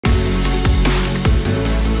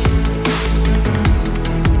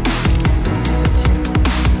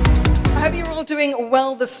doing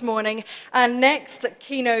well this morning. Our next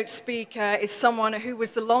keynote speaker is someone who was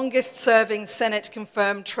the longest-serving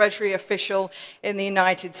Senate-confirmed Treasury official in the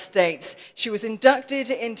United States. She was inducted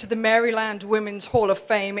into the Maryland Women's Hall of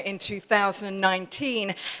Fame in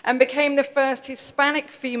 2019 and became the first Hispanic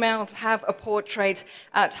female to have a portrait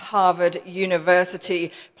at Harvard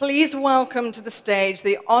University. Please welcome to the stage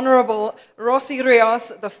the Honorable Rosa Rios,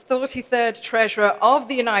 the 43rd Treasurer of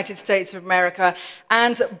the United States of America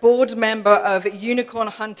and board member of Unicorn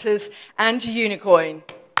Hunters and Unicoin.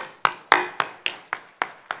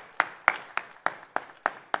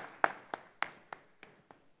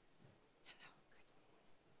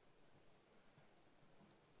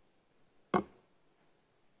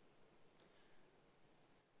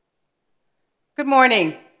 Good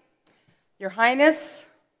morning. Your Highness,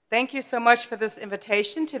 thank you so much for this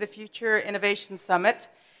invitation to the Future Innovation Summit.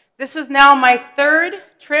 This is now my third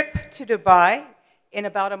trip to Dubai in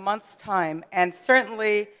about a month's time, and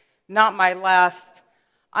certainly not my last.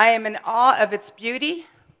 I am in awe of its beauty,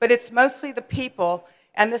 but it's mostly the people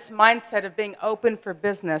and this mindset of being open for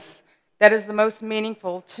business that is the most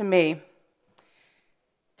meaningful to me.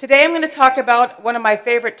 Today I'm going to talk about one of my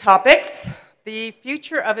favorite topics, the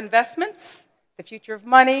future of investments, the future of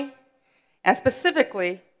money, and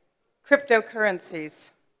specifically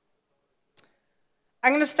cryptocurrencies.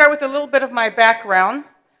 I'm going to start with a little bit of my background.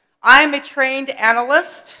 I'm a trained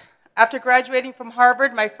analyst. After graduating from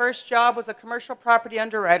Harvard, my first job was a commercial property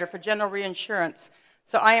underwriter for General Reinsurance.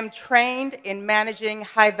 So I am trained in managing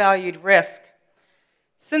high-valued risk.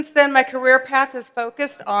 Since then, my career path is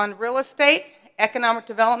focused on real estate, economic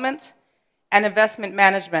development, and investment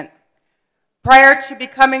management. Prior to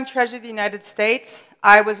becoming Treasurer of the United States,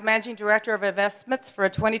 I was Managing Director of Investments for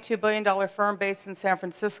a $22 billion firm based in San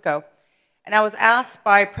Francisco. And I was asked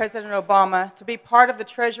by President Obama to be part of the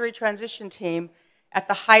Treasury transition team at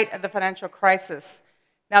the height of the financial crisis.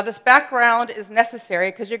 Now, this background is necessary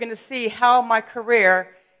because you're going to see how my career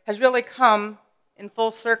has really come in full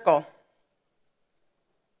circle.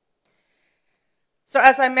 So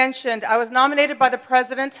as I mentioned, I was nominated by the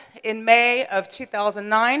President in May of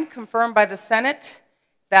 2009, confirmed by the Senate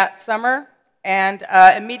that summer, and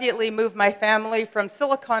immediately moved my family from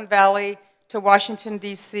Silicon Valley to Washington,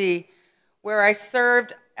 D.C., where I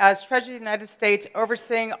served as Treasurer of the United States,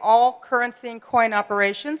 overseeing all currency and coin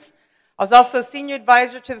operations. I was also Senior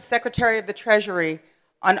Advisor to the Secretary of the Treasury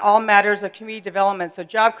on all matters of community development, so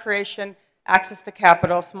job creation, access to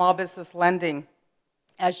capital, small business lending.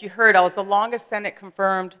 As you heard, I was the longest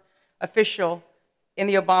Senate-confirmed official in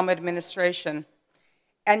the Obama administration.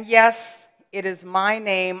 And yes, it is my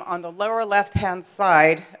name on the lower left-hand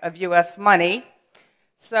side of U.S. money.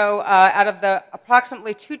 So out of the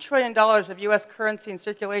approximately $2 trillion of U.S. currency in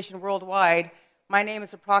circulation worldwide, my name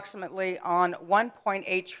is approximately on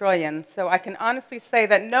 1.8 trillion. So I can honestly say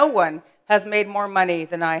that no one has made more money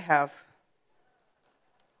than I have.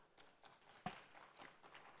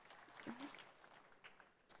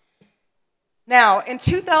 Now, in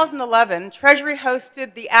 2011, Treasury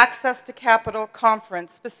hosted the Access to Capital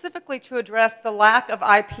Conference specifically to address the lack of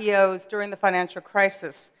IPOs during the financial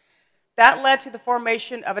crisis. That led to the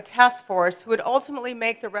formation of a task force who would ultimately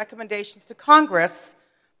make the recommendations to Congress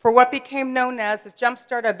for what became known as the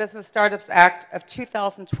Jumpstart Our Business Startups Act of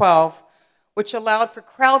 2012, which allowed for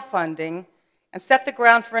crowdfunding and set the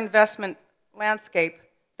ground for investment landscape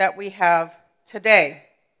that we have today.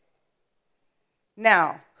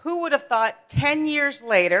 Now, who would have thought 10 years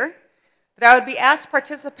later that I would be asked to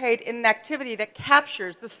participate in an activity that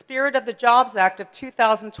captures the spirit of the Jobs Act of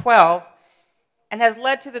 2012 and has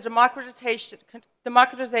led to the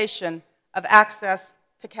democratization of access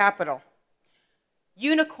to capital.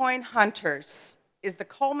 Unicoin Hunters is the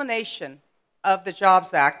culmination of the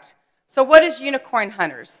Jobs Act. So what is Unicoin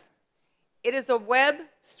Hunters? It is a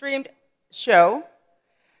web-streamed show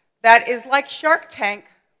that is like Shark Tank,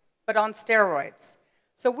 but on steroids.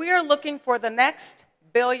 So we are looking for the next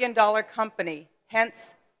billion-dollar company,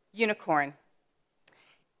 hence Unicorn.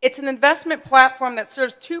 It's an investment platform that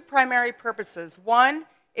serves two primary purposes. One,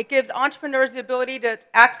 it gives entrepreneurs the ability to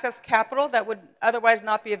access capital that would otherwise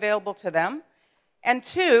not be available to them. And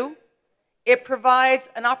two, it provides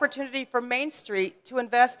an opportunity for Main Street to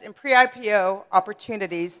invest in pre-IPO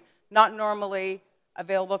opportunities not normally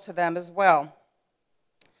available to them as well.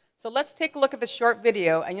 So let's take a look at the short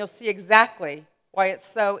video, and you'll see exactly why it's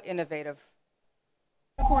so innovative.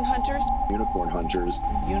 Unicorn Hunters. Unicorn Hunters.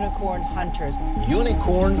 Unicorn Hunters.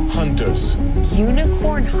 Unicorn Hunters.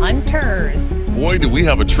 Unicorn Hunters. Boy, do we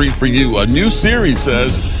have a treat for you. A new series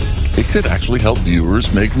says it could actually help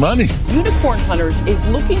viewers make money. Unicorn Hunters is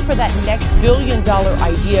looking for that next billion-dollar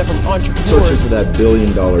idea from entrepreneurs. Searching for that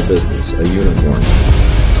billion-dollar business, a unicorn.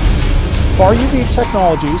 Far UV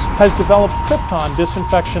Technologies has developed Krypton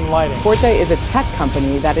disinfection lighting. Forte is a tech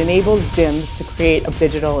company that enables gyms to create a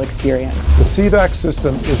digital experience. The CVAC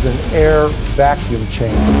system is an air vacuum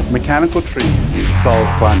chamber. Mechanical trees solve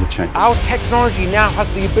climate change. Our technology now has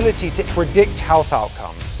the ability to predict health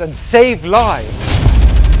outcomes and save lives.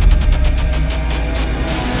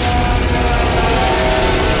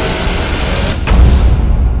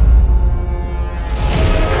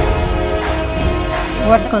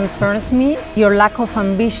 What concerns me, your lack of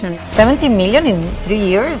ambition. 70 million in 3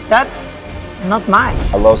 years, that's not much.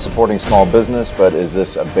 I love supporting small business, but is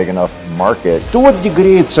this a big enough market? To what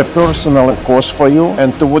degree it's a personal cost for you,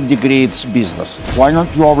 and to what degree it's business? Why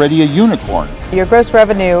aren't you already a unicorn? Your gross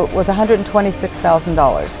revenue was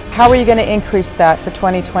 $126,000. How are you going to increase that for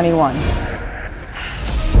 2021?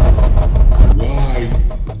 Why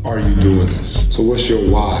are you doing this? So what's your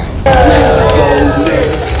why? Let's go,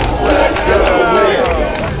 Nick! Let's go, Nick!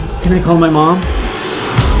 Can I call my mom?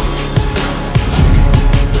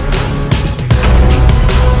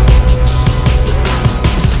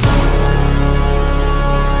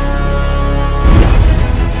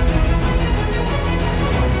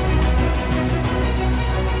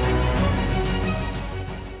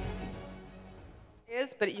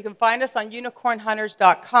 But you can find us on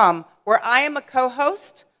unicornhunters.com, where I am a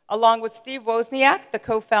co-host, along with Steve Wozniak, the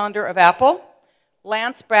co-founder of Apple,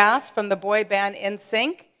 Lance Bass from the boy band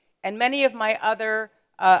NSYNC, and many of my other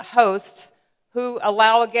hosts who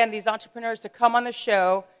allow, again, these entrepreneurs to come on the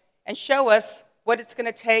show and show us what it's going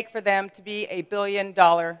to take for them to be a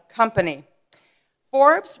billion-dollar company.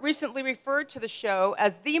 Forbes recently referred to the show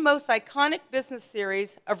as the most iconic business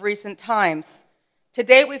series of recent times. To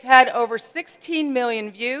date, we've had over 16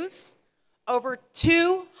 million views, over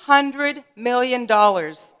 $200 million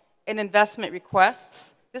in investment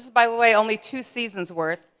requests. This is, by the way, only 2 seasons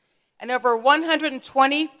worth, and over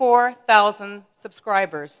 124,000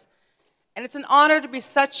 subscribers. And it's an honor to be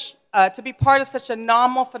part of such a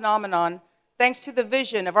nominal phenomenon, thanks to the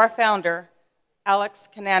vision of our founder, Alex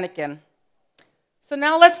Kananikin. So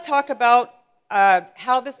now let's talk about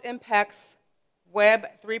how this impacts Web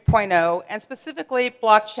 3.0, and specifically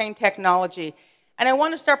blockchain technology. And I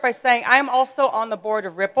want to start by saying I am also on the board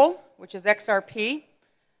of Ripple, which is XRP,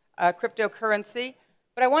 cryptocurrency.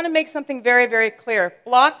 But I want to make something very, very clear.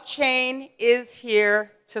 Blockchain is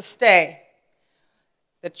here to stay.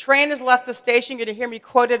 The train has left the station. You're going to hear me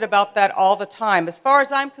quoted about that all the time. As far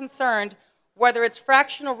as I'm concerned, whether it's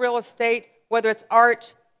fractional real estate, whether it's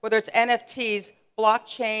art, whether it's NFTs,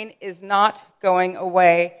 blockchain is not going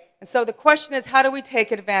away. And so the question is, how do we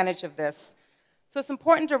take advantage of this? So it's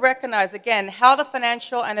important to recognize, again, how the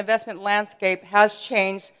financial and investment landscape has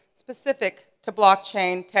changed specific to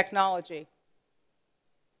blockchain technology.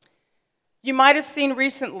 You might have seen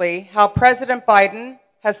recently how President Biden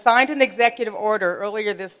has signed an executive order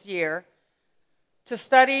earlier this year to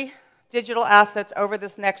study digital assets over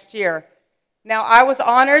this next year. Now, I was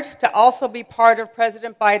honored to also be part of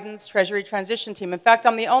President Biden's Treasury Transition Team. In fact,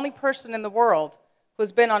 I'm the only person in the world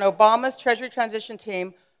who's been on Obama's Treasury Transition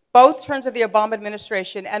Team, both terms of the Obama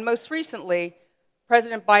administration, and most recently,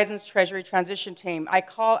 President Biden's Treasury Transition Team. I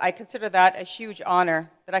consider that a huge honor,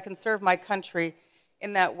 that I can serve my country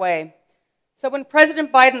in that way. So when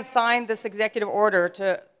President Biden signed this executive order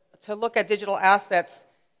to look at digital assets,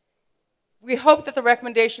 we hope that the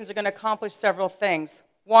recommendations are going to accomplish several things.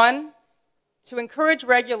 One, to encourage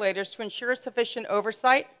regulators to ensure sufficient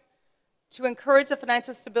oversight, to encourage the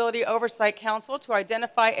Financial Stability Oversight Council to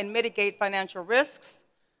identify and mitigate financial risks,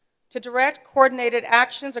 to direct coordinated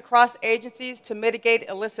actions across agencies to mitigate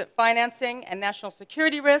illicit financing and national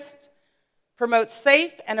security risks, promote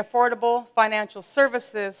safe and affordable financial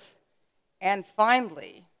services, and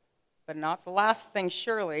finally, but not the last thing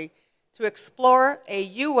surely, to explore a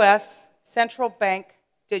U.S. central bank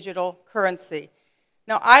digital currency.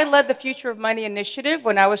 Now, I led the Future of Money initiative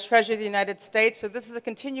when I was Treasurer of the United States, so this is a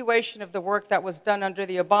continuation of the work that was done under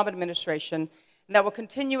the Obama administration, and that will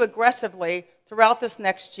continue aggressively throughout this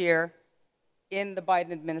next year in the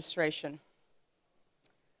Biden administration.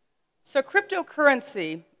 So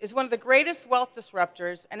cryptocurrency is one of the greatest wealth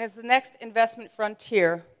disruptors and is the next investment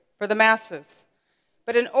frontier for the masses.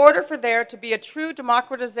 But in order for there to be a true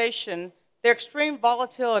democratization, their extreme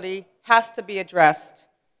volatility has to be addressed.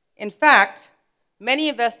 In fact, many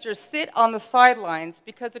investors sit on the sidelines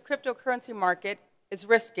because the cryptocurrency market is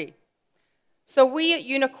risky. So we at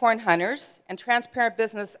Unicorn Hunters and Transparent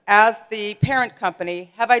Business, as the parent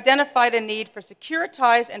company, have identified a need for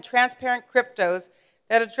securitized and transparent cryptos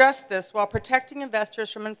that address this while protecting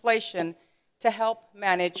investors from inflation to help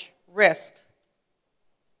manage risk.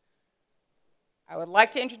 I would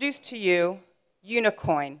like to introduce to you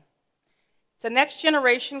Unicoin. It's a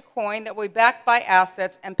next-generation coin that will be backed by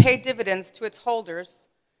assets and pay dividends to its holders,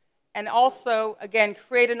 and also, again,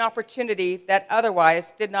 create an opportunity that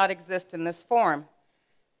otherwise did not exist in this form.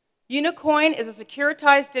 Unicoin is a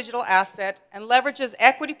securitized digital asset and leverages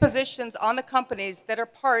equity positions on the companies that are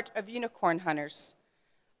part of unicorn hunters.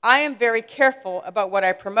 I am very careful about what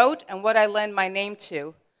I promote and what I lend my name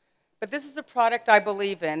to, but this is a product I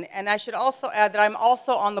believe in, and I should also add that I'm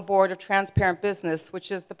also on the board of Transparent Business, which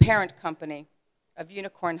is the parent company of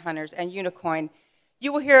Unicorn Hunters and Unicoin.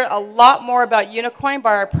 You will hear a lot more about Unicoin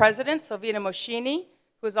by our president, Silvina Moschini,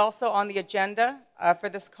 who is also on the agenda for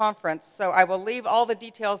this conference. So I will leave all the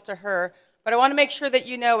details to her, but I want to make sure that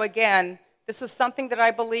you know, again, this is something that I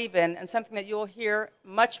believe in and something that you will hear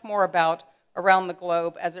much more about around the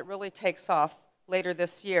globe as it really takes off later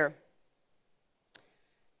this year.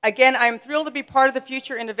 Again, I'm thrilled to be part of the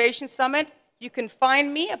Future Innovation Summit. You can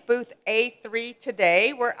find me at booth A3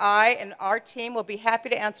 today, where I and our team will be happy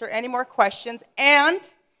to answer any more questions. And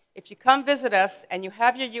if you come visit us and you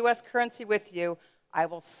have your US currency with you, I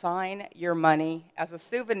will sign your money as a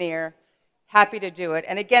souvenir. Happy to do it.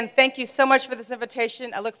 And again, thank you so much for this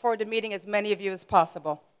invitation. I look forward to meeting as many of you as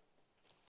possible.